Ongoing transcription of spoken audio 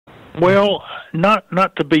Well,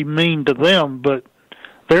 not to be mean to them, but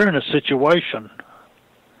they're in a situation,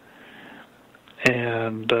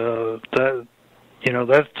 and that's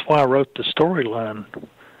why I wrote the storyline,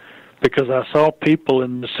 because I saw people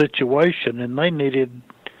in the situation, and they needed.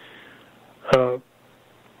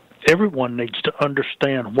 Everyone needs to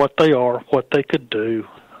understand what they are, what they could do,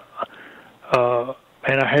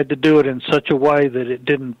 and I had to do it in such a way that it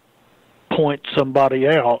didn't point somebody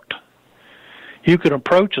out. You can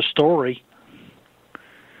approach a story.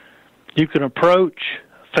 You can approach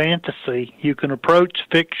fantasy. You can approach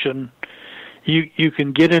fiction. You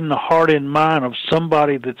can get in the heart and mind of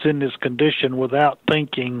somebody that's in this condition without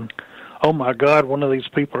thinking, oh, my God, one of these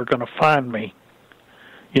people are going to find me.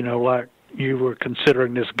 Like you were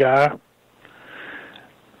considering this guy.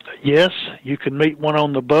 Yes, you can meet one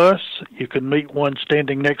on the bus. You can meet one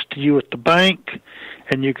standing next to you at the bank.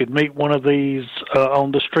 And you could meet one of these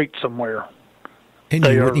on the street somewhere. And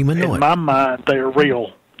you wouldn't even know it. In my mind, they are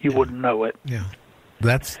real. You wouldn't know it. Yeah.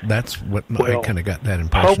 That's what I kind of got that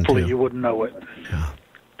impression, hopefully too. You wouldn't know it. Yeah.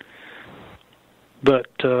 But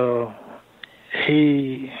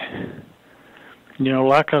he,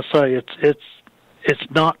 like I say, it's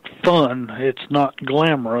not fun. It's not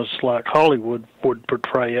glamorous like Hollywood would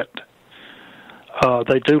portray it.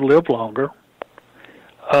 They do live longer.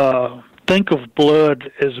 Think of blood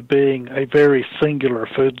as being a very singular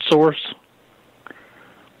food source.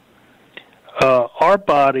 Our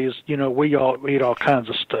bodies, we all eat all kinds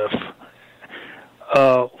of stuff.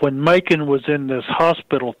 When Macon was in this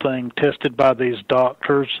hospital thing, tested by these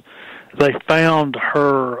doctors, they found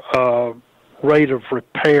her rate of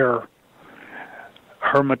repair,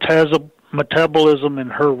 her metabolism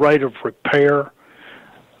and her rate of repair.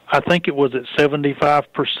 I think it was at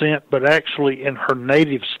 75%, but actually in her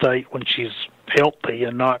native state, when she's healthy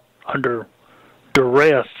and not under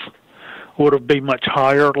duress, would have been much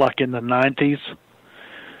higher, like in the 90s.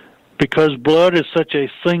 Because blood is such a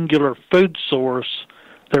singular food source,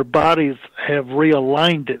 their bodies have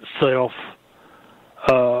realigned itself.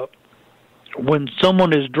 When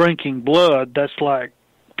someone is drinking blood, that's like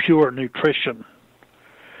pure nutrition.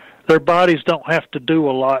 Their bodies don't have to do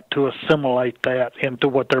a lot to assimilate that into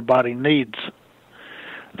what their body needs.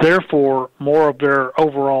 Therefore, more of their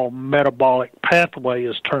overall metabolic pathway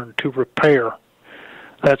is turned to repair.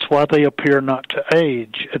 That's why they appear not to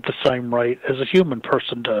age at the same rate as a human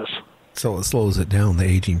person does. So it slows it down, the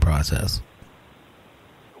aging process.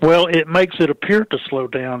 Well, it makes it appear to slow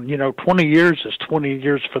down. 20 years is 20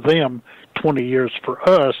 years for them, 20 years for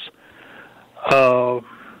us.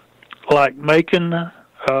 Like Macon,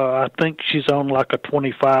 I think she's on like a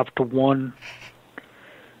 25-to-1,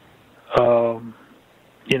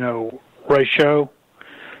 ratio.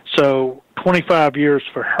 So 25 years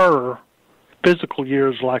for her, physical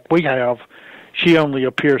years like we have, she only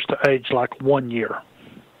appears to age like 1 year.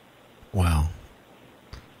 Wow.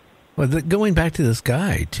 Well, going back to this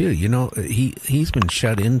guy, too, he's been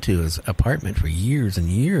shut into his apartment for years and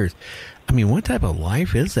years. I mean, what type of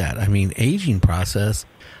life is that? I mean, aging process,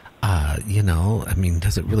 does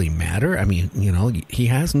it really matter? I mean, he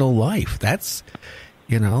has no life. That's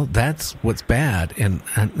what's bad. And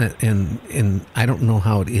I don't know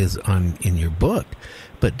how it is in your book,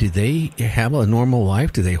 but do they have a normal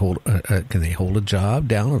life? Do they can they hold a job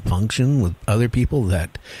down or function with other people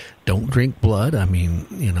that don't drink blood? I mean,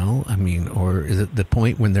 or is it the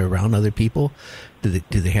point when they're around other people, do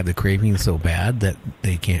they have the craving so bad that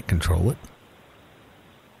they can't control it?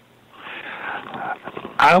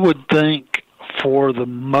 I would think for the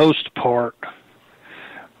most part,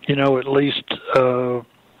 at least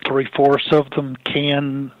 3/4 of them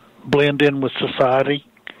can blend in with society.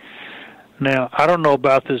 Now, I don't know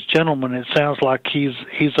about this gentleman. It sounds like he's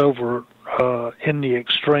over in the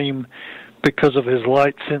extreme because of his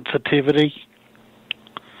light sensitivity.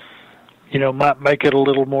 Might make it a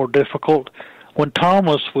little more difficult. When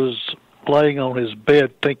Thomas was laying on his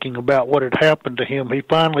bed thinking about what had happened to him, he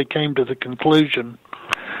finally came to the conclusion,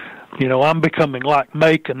 I'm becoming like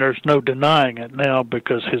Macon. There's no denying it now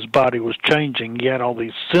because his body was changing. He had all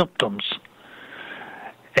these symptoms.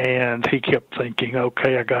 And he kept thinking,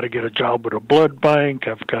 okay, I got to get a job at a blood bank.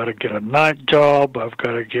 I've got to get a night job. I've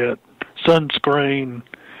got to get sunscreen.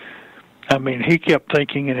 I mean, he kept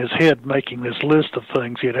thinking in his head, making this list of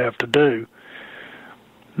things he'd have to do.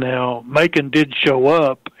 Now, Macon did show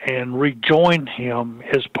up and rejoin him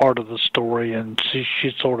as part of the story, and she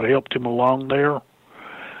sort of helped him along there.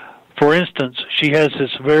 For instance, she has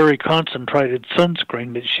this very concentrated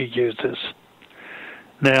sunscreen that she uses.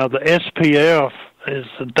 Now, the SPF,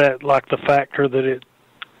 isn't that like the factor that it...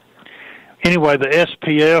 Anyway, the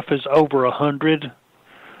SPF is over 100,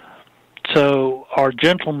 So our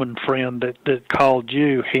gentleman friend that called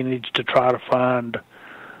you, he needs to try to find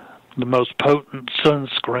the most potent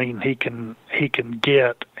sunscreen he can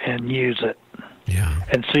get and use it. Yeah.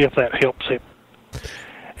 And see if that helps him.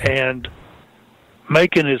 And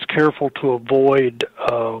Macon is careful to avoid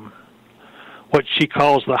what she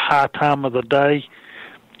calls the high time of the day.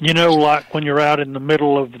 You know, like when you're out in the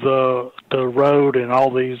middle of the road and all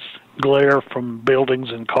these glare from buildings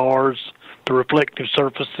and cars, the reflective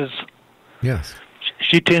surfaces. Yes.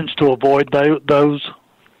 She tends to avoid those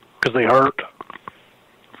because they hurt.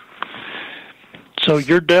 So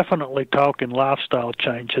you're definitely talking lifestyle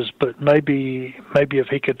changes, but maybe if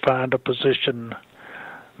he could find a position,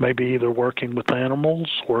 maybe either working with animals,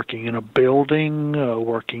 working in a building,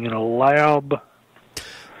 working in a lab.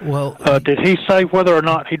 Well, did he say whether or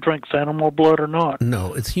not he drinks animal blood or not?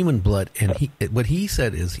 No, it's human blood, and what he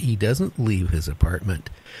said is he doesn't leave his apartment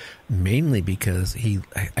mainly because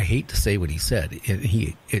I hate to say what he said.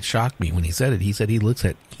 It shocked me when he said it. He said he looks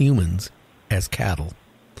at humans as cattle,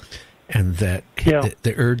 and that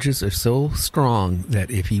the urges are so strong that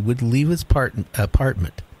if he would leave his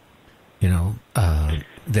apartment,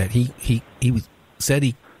 that he said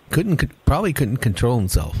he probably couldn't control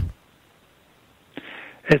himself.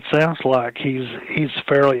 It sounds like he's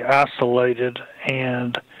fairly isolated,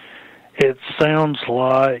 and it sounds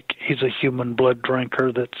like he's a human blood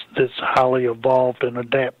drinker that's highly evolved and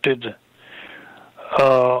adapted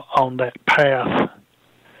on that path.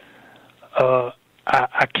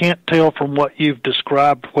 I can't tell from what you've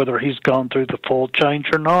described whether he's gone through the full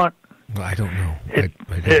change or not. Well, I don't know.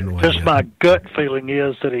 Just my gut feeling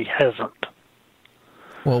is that he hasn't.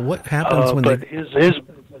 Well, what happens when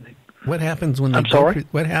What happens when they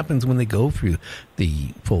what happens when they go through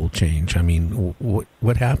the full change? I mean,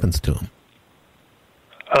 what happens to them?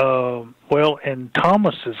 Well, in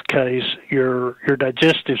Thomas's case, your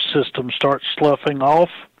digestive system starts sloughing off,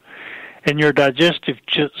 and your digestive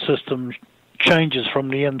system changes from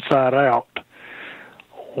the inside out.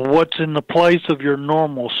 What's in the place of your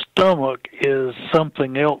normal stomach is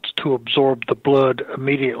something else to absorb the blood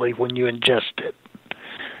immediately when you ingest it.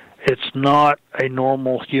 It's not a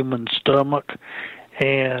normal human stomach,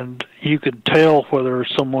 and you can tell whether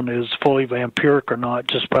someone is fully vampiric or not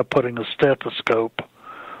just by putting a stethoscope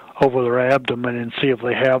over their abdomen and see if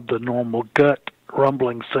they have the normal gut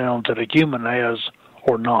rumbling sounds that a human has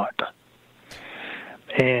or not.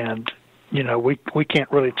 And, we can't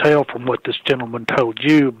really tell from what this gentleman told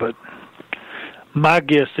you, but my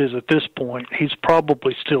guess is at this point he's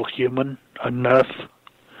probably still human enough,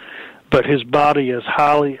 but his body is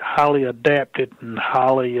highly adapted and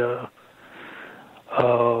highly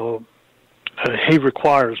he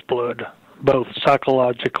requires blood, both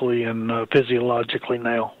psychologically and physiologically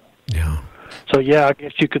now. Yeah. So yeah, I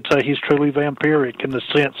guess you could say he's truly vampiric in the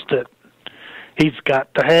sense that he's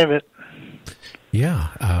got to have it.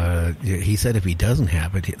 Yeah. He said if he doesn't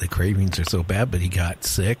have it, the cravings are so bad, but he got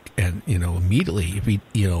sick, and immediately if he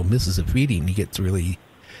misses a feeding, he gets really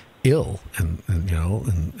ill and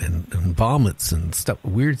vomits and stuff,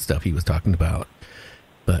 weird stuff he was talking about.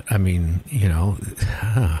 But I mean,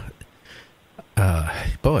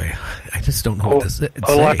 boy, I just don't know what to say.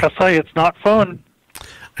 Like I say, it's not fun.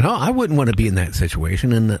 No, I wouldn't want to be in that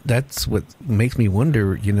situation, and that's what makes me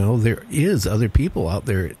wonder. There is other people out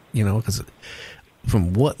there, because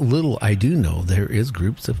from what little I do know, there is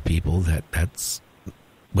groups of people that's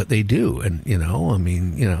what they do, and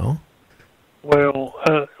Well,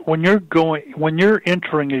 when you're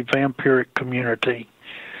entering a vampiric community,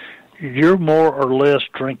 you're more or less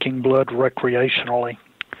drinking blood recreationally,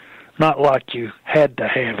 not like you had to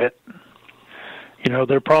have it.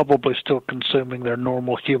 They're probably still consuming their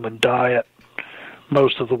normal human diet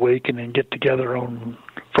most of the week and then get together on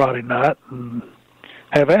Friday night and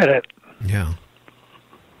have at it. Yeah.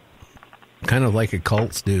 Kind of like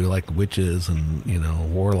occults do, like witches and,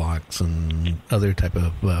 warlocks and other type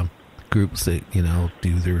of groups that,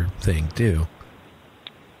 do their thing too.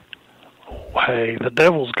 Hey, the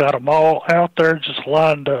devil's got them all out there just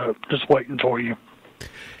lined up, just waiting for you.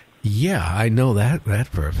 Yeah, I know that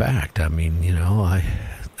for a fact. I mean,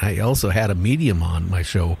 I also had a medium on my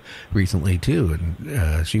show recently too,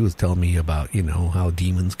 and she was telling me about, how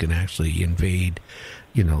demons can actually invade,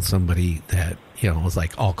 somebody that, was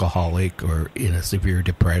like alcoholic or in a severe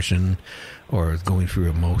depression or is going through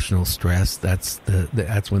emotional stress. That's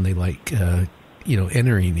when they like,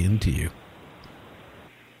 entering into you.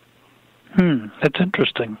 That's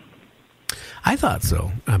interesting. I thought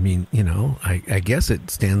so. I mean, I guess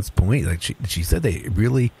it stands point. Like she said, they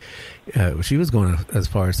really, she was going as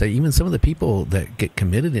far as say, even some of the people that get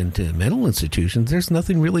committed into mental institutions, there's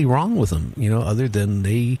nothing really wrong with them, other than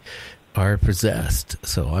they are possessed.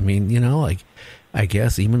 So, I mean, like, I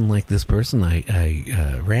guess even like this person,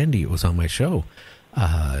 Randy, was on my show,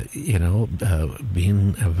 being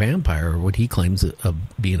a vampire, or what he claims of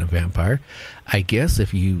being a vampire. I guess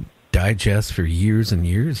if you digest for years and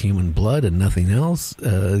years human blood and nothing else,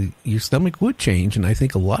 your stomach would change, and I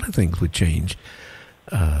think a lot of things would change.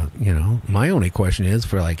 My only question is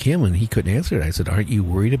for like him, and he couldn't answer it. I said, "Aren't you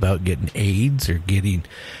worried about getting AIDS or getting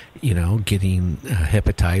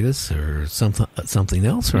hepatitis or something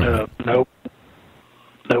else from it?" Nope.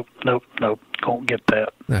 Don't get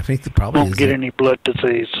that. I think the problem won't get any blood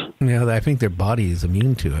disease. Yeah, I think their body is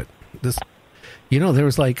immune to it. There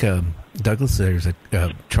was like Douglas. There's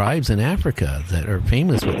tribes in Africa that are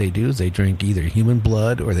famous. What they do is they drink either human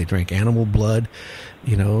blood or they drink animal blood.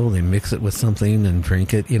 They mix it with something and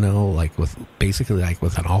drink it. Like with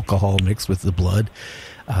an alcohol mixed with the blood.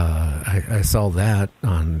 I saw that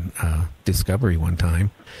on Discovery one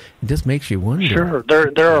time. It just makes you wonder. Sure,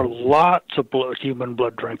 there are lots of human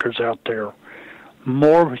blood drinkers out there.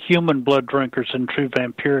 More human blood drinkers than true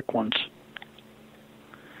vampiric ones.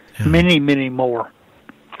 Yeah. Many, many more.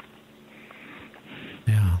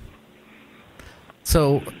 Yeah.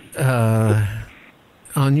 So,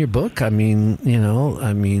 on your book, how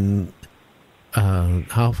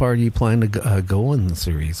far do you plan to go in the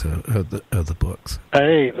series of the books?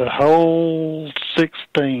 Hey, the whole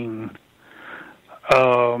 16.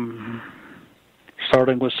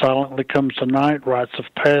 Starting with Silently Comes the Night, Rites of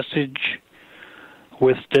Passage,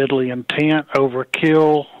 With Deadly Intent,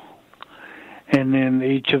 Overkill, and then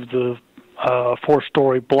each of the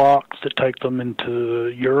 4-story blocks that take them into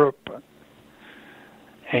Europe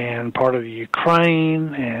and part of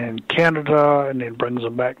Ukraine and Canada, and then brings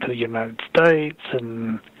them back to the United States,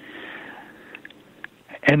 and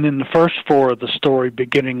then the first 4 of the story,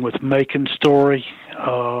 beginning with Macon's story,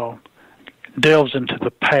 delves into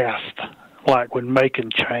the past, like when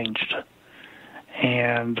Macon changed,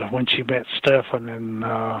 and when she met Stefan, and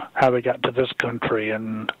how they got to this country,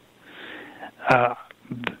 and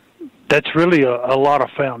that's really a lot of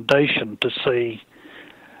foundation to see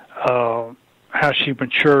how she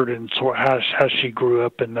matured and how she grew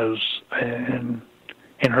up in her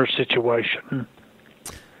situation.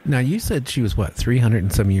 Now, you said she was, 300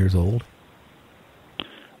 and some years old?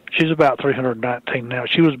 She's about 319 now.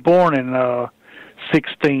 She was born in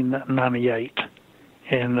 1698,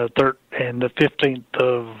 and the 15th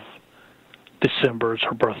of December is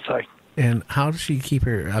her birthday. And how does she keep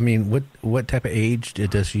her? I mean, what type of age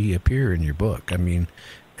does she appear in your book? I mean,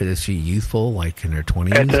 is she youthful, like in her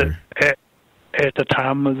 20s? At the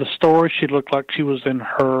time of the story, she looked like she was in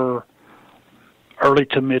her early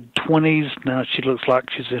to mid-20s. Now she looks like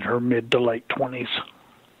she's in her mid to late 20s.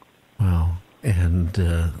 Wow. And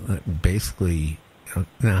basically,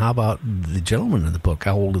 now how about the gentleman in the book?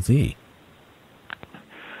 How old is he?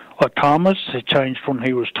 Well, Thomas, he changed when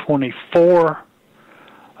he was 24.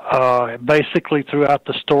 Basically, throughout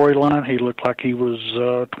the storyline, he looked like he was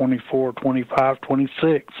 24, 25,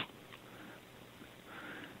 26.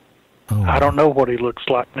 Oh. I don't know what he looks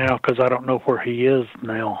like now because I don't know where he is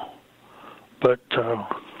now. But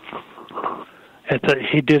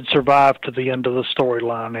he did survive to the end of the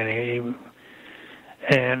storyline,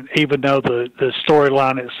 and even though the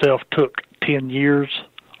storyline itself took 10 years,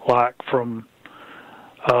 like from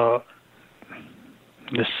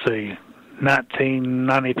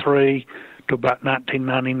 1993 to about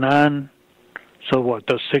 1999. So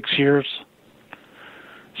those 6 years?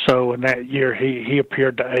 So in that year, he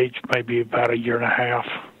appeared to age maybe about a year and a half,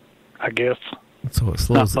 I guess. So it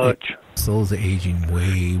slows the aging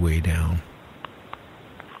way, way down.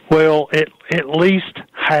 Well, at least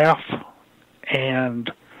half,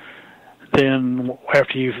 and then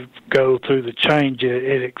after you go through the change,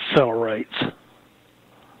 it accelerates.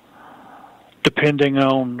 Depending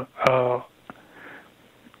on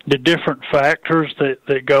the different factors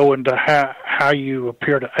that go into how you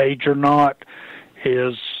appear to age or not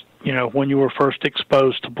is, when you were first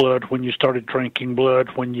exposed to blood, when you started drinking blood,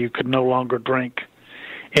 when you could no longer drink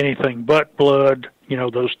anything but blood,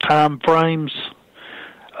 those time frames,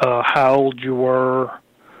 how old you were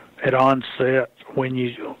at onset,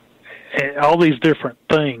 all these different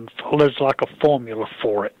things. There's like a formula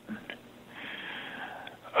for it.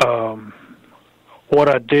 What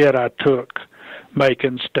I did, I took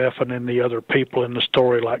Macon, Stefan, and the other people in the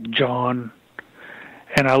story, like John,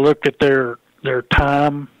 and I looked at their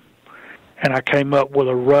time, and I came up with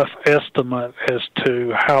a rough estimate as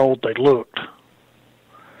to how old they looked.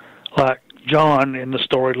 Like John in the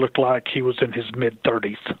story looked like he was in his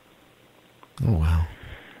mid-30s. Oh, wow.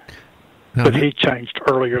 But he changed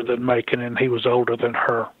earlier than Macon, and he was older than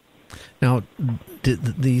her. Now,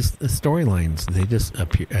 did these storylines, they just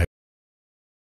appear,